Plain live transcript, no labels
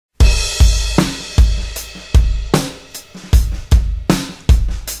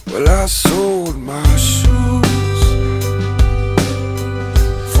Well, I sold my shoes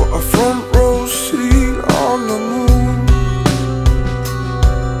for a front row seat on the moon.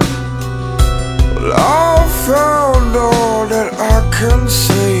 Well, I found all that I can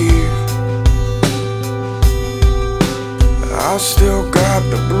save. I still got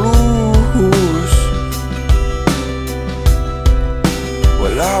the blues.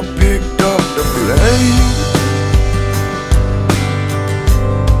 Well, I picked up the blame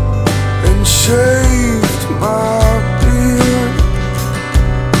and shaved my beard,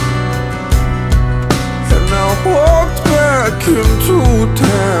 and I walked back into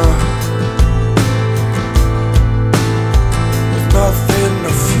town with nothing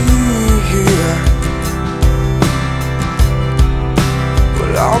to fear.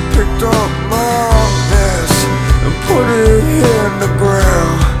 Well, I picked up my mess and put it in the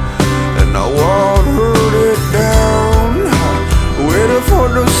ground, and I watered it down, waiting for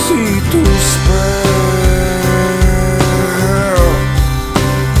the seed to spread.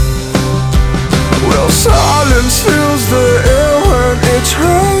 Well, silence fills the air when it's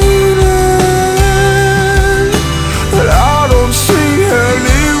raining, but I don't see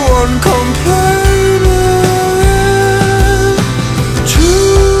anyone complaining.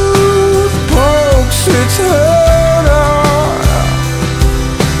 Truth pokes its head out.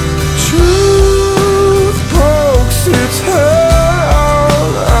 Truth pokes its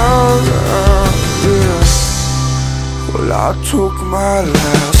head out, yeah. Well, I took my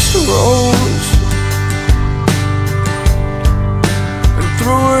last rose and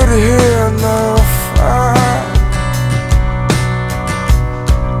threw it here in the fire,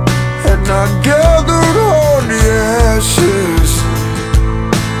 and I gathered all the ashes,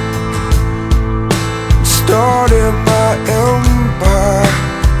 started my empire.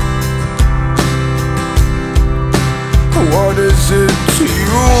 What is it to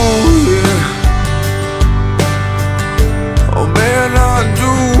you, yeah? Oh man, I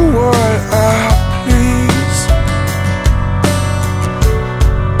do what I please,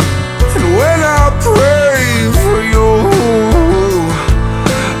 and when I pray for you,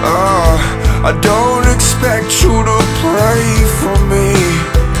 I don't expect you to pray for me,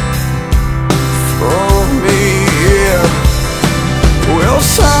 yeah. Well,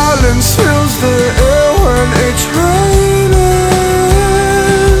 silence fills the air when it's raining,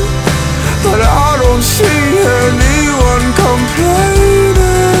 but I don't see anyone complaining.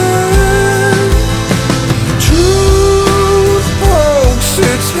 Truth pokes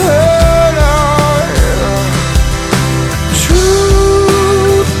its head out, yeah.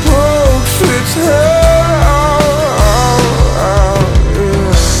 Truth pokes its head out, yeah.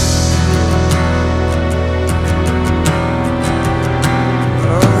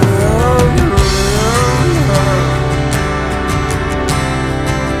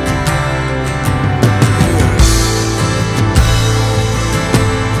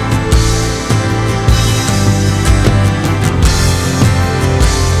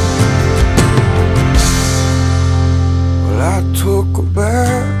 Well, I took a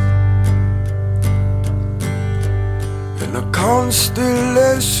bath in a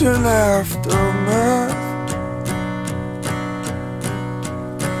constellation aftermath.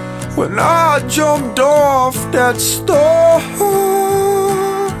 When I jumped off that star,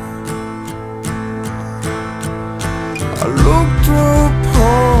 I looked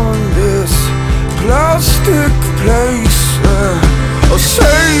upon this plastic place, I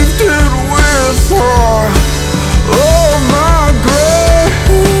saved it with all